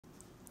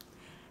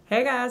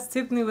Hey guys,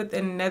 Tiffany with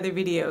another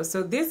video.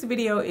 So this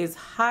video is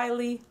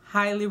highly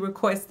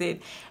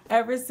requested.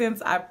 Ever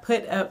since I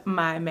put up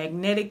my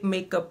magnetic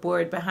makeup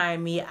board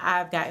behind me,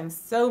 I've gotten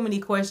so many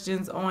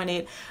questions on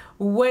it.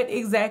 What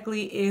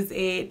exactly is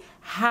it?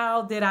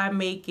 How did I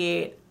make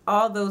it?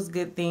 All those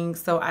good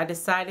things. So I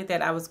decided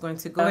that I was going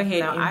to go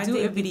ahead and do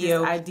a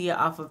video idea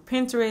off of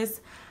Pinterest.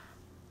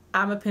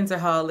 I'm a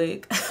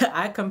Pinteraholic.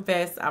 I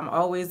confess, I'm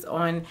always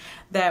on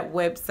that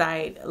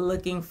website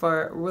looking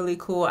for really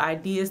cool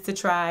ideas to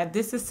try.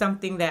 This is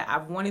something that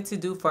I've wanted to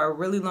do for a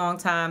really long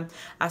time.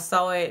 I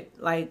saw it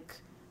like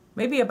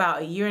maybe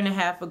about a year and a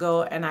half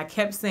ago, and I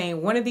kept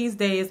saying one of these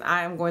days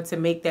I am going to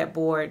make that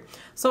board.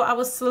 So I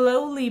was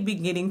slowly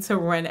beginning to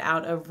run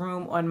out of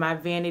room on my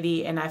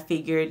vanity, and I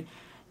figured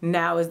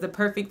now is the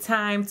perfect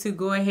time to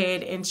go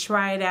ahead and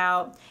try it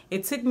out.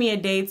 It took me a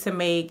day to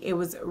make. It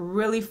was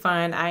really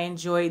fun. I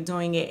enjoyed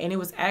doing it, and it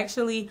was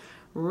actually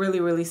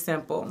really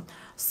simple.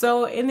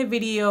 So in the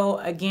video,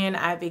 again,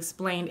 I've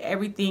explained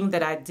everything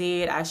that I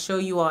did. I show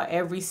you all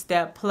every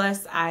step,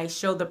 plus I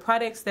show the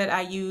products that I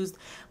used.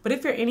 But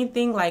if you're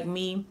anything like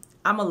me,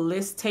 I'm a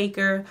list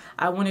taker.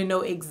 I want to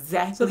know exactly what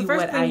I need. So the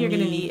first thing you're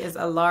going to need is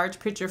a large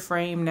picture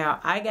frame.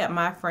 Now, I got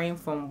my frame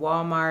from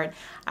Walmart.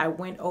 I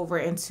went over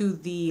into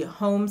the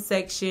home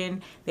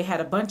section. They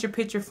had a bunch of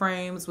picture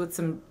frames with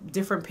some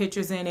different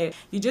pictures in it.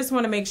 You just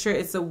want to make sure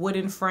it's a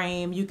wooden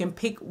frame. You can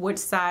pick which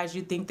size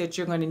you think that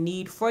you're going to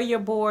need for your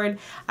board.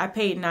 I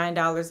paid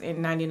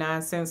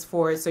 $9.99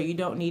 for it, so you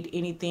don't need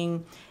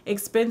anything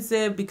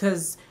expensive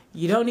because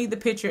you don't need the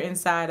picture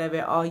inside of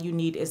it. All you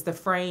need is the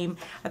frame.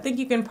 I think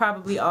you can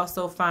probably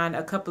also find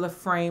a couple of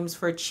frames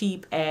for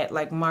cheap at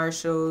like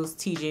Marshall's,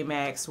 TJ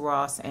Maxx,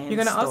 Ross, and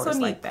you're gonna also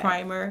need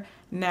primer.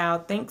 Now,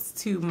 thanks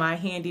to my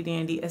handy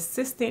dandy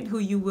assistant who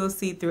you will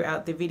see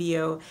throughout the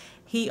video,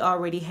 he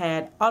already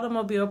had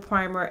automobile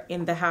primer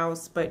in the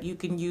house, but you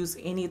can use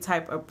any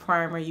type of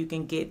primer. You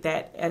can get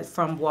that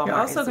from Walmart. You're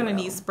also going to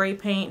need spray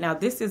paint. Now,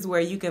 this is where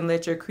you can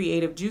let your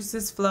creative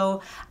juices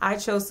flow. I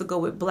chose to go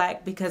with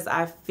black because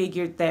I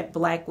figured that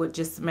black would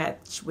just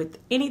match with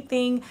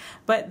anything,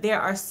 but there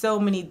are so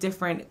many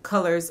different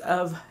colors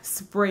of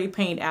spray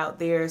paint out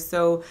there.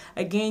 So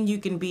again, you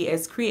can be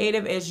as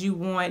creative as you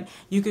want.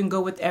 You can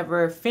go with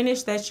whatever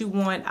finish that you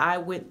want. I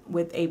went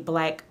with a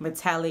black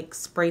metallic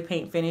spray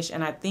paint finish,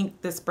 and I think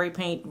the spray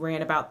paint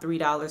ran about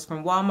 $3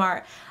 from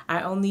Walmart.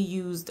 I only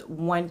used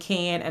one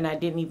can, and I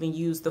didn't even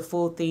use the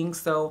full thing.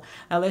 So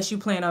unless you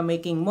plan on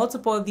making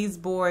multiple of these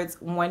boards,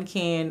 one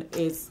can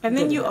is good. And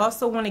then you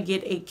also want to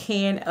get a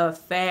can of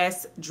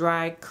Fast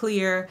Dry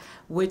Clear,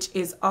 which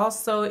is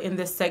also in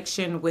the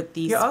section with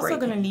the spray paint. You're also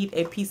going to need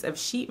a piece of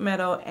sheet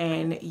metal,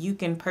 and you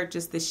can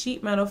purchase the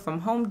sheet metal from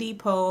Home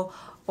Depot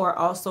or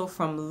also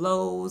from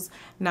Lowe's.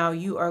 Now,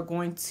 you are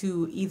going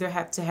to either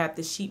have to have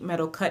the sheet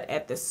metal cut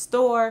at the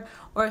store,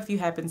 or if you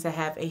happen to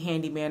have a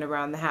handyman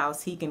around the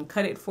house, he can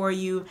cut it for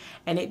you,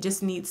 and it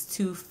just needs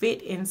to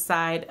fit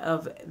inside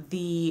of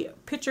the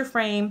picture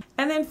frame.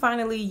 And then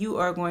finally, you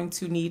are going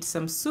to need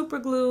some super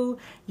glue.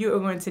 You are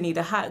going to need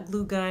a hot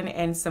glue gun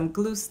and some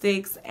glue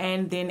sticks,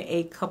 and then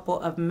a couple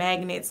of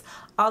magnets.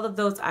 All of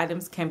those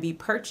items can be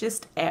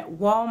purchased at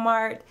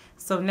Walmart.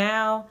 So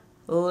now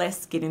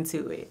let's get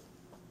into it.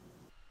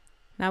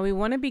 Now we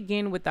want to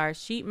begin with our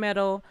sheet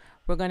metal.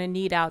 We're going to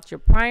need out your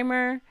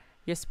primer,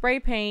 your spray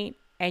paint,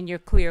 and your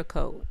clear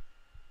coat.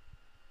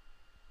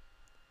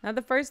 Now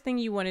the first thing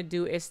you want to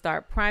do is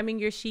start priming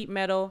your sheet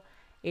metal.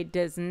 It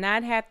does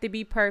not have to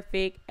be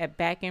perfect. A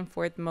back and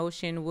forth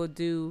motion will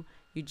do.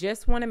 You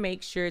just want to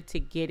make sure to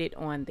get it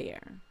on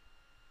there.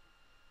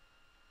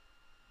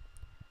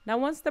 Now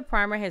once the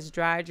primer has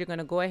dried, you're going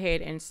to go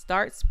ahead and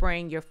start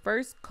spraying your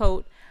first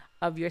coat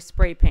of your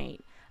spray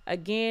paint.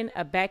 Again,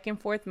 a back and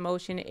forth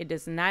motion. It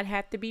does not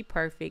have to be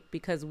perfect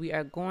because we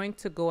are going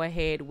to go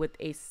ahead with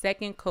a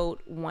second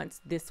coat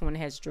once this one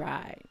has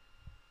dried.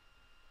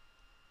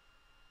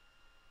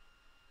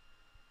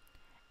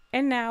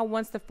 And now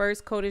once the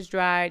first coat is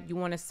dried, you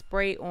want to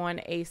spray on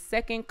a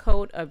second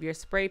coat of your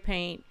spray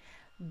paint.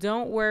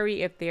 Don't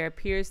worry if there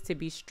appears to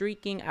be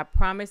streaking. I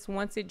promise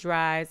once it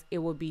dries, it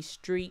will be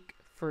streak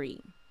free.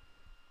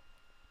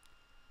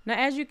 Now,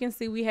 as you can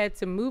see, we had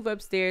to move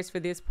upstairs for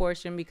this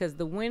portion because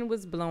the wind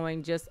was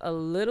blowing just a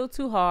little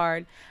too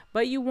hard,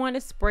 but you want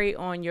to spray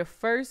on your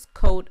first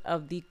coat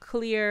of the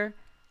clear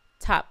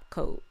top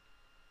coat.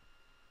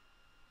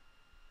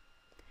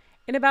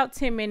 In about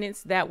 10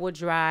 minutes, that will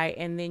dry,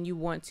 and then you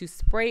want to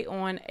spray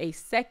on a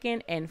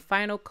second and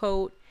final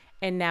coat,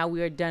 and now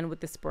we are done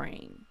with the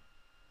spraying.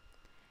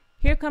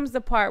 Here comes the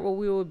part where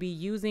we will be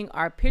using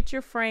our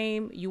picture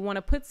frame. You want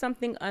to put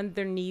something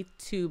underneath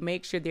to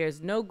make sure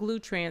there's no glue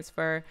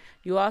transfer.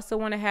 You also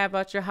want to have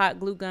out your hot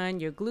glue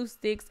gun, your glue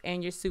sticks,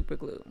 and your super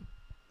glue.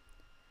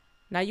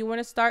 Now you want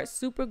to start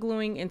super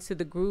gluing into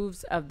the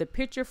grooves of the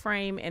picture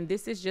frame, and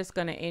this is just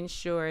going to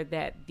ensure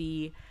that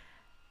the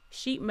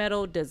sheet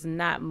metal does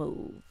not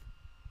move.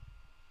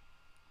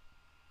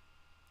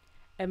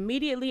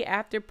 Immediately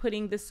after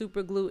putting the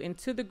super glue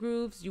into the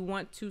grooves, you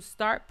want to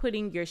start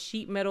putting your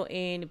sheet metal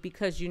in,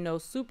 because you know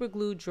super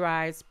glue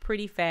dries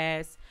pretty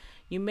fast.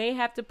 You may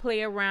have to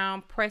play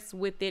around, press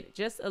with it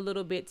just a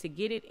little bit to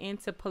get it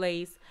into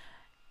place.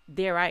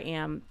 There I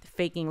am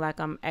faking like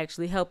I'm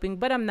actually helping,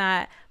 but I'm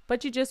not.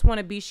 But you just want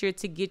to be sure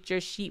to get your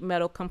sheet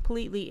metal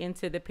completely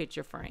into the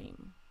picture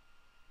frame.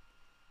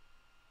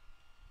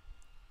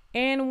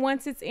 And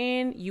once it's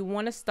in, you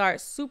want to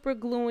start super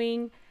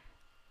gluing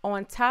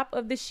on top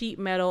of the sheet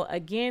metal.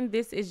 Again,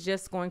 this is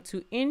just going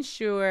to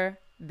ensure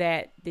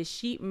that the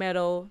sheet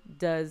metal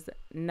does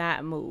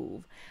not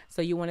move.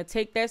 So you want to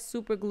take that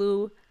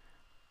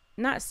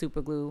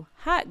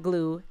hot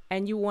glue,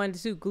 and you want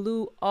to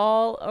glue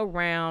all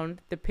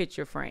around the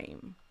picture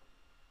frame.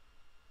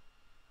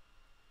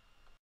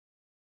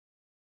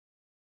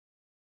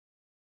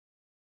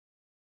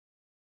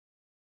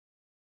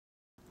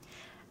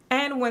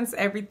 And once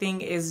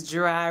everything is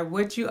dry,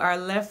 what you are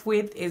left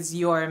with is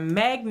your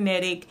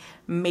magnetic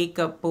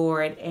makeup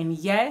board. And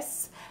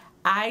yes,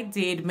 I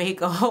did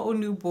make a whole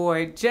new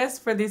board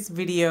just for this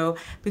video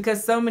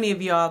because so many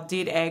of y'all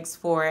did ask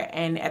for it.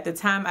 And at the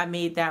time I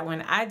made that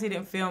one, I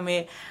didn't film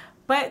it.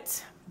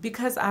 But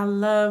because I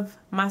love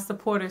my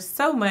supporters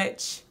so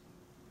much,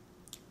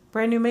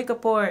 brand new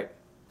makeup board.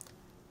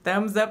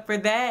 Thumbs up for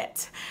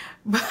that.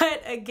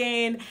 But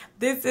again,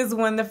 this is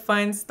when the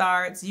fun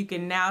starts. You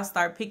can now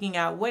start picking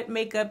out what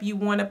makeup you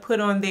want to put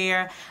on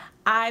there.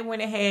 I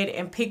went ahead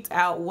and picked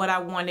out what I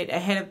wanted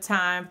ahead of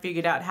time,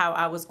 figured out how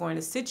I was going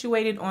to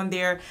situate it on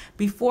there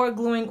before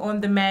gluing on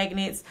the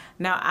magnets.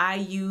 Now I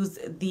use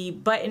the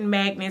button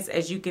magnets,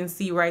 as you can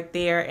see right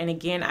there. And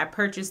again, I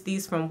purchased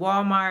these from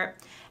Walmart.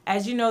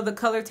 As you know, the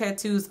color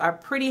tattoos are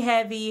pretty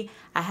heavy.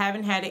 I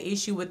haven't had an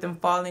issue with them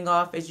falling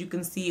off. As you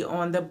can see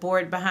on the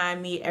board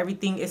behind me,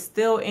 everything is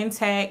still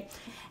intact.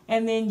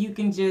 And then you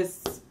can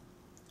just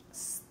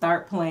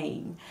start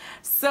playing.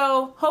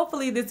 So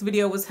hopefully this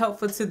video was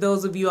helpful to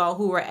those of you all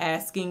who were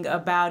asking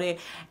about it.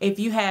 If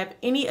you have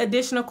any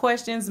additional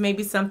questions,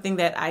 maybe something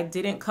that I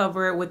didn't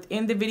cover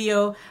within the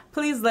video,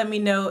 please let me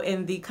know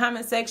in the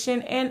comment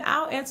section and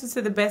I'll answer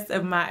to the best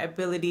of my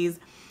abilities.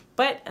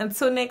 But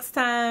until next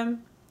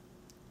time,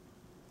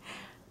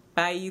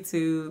 bye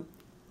YouTube.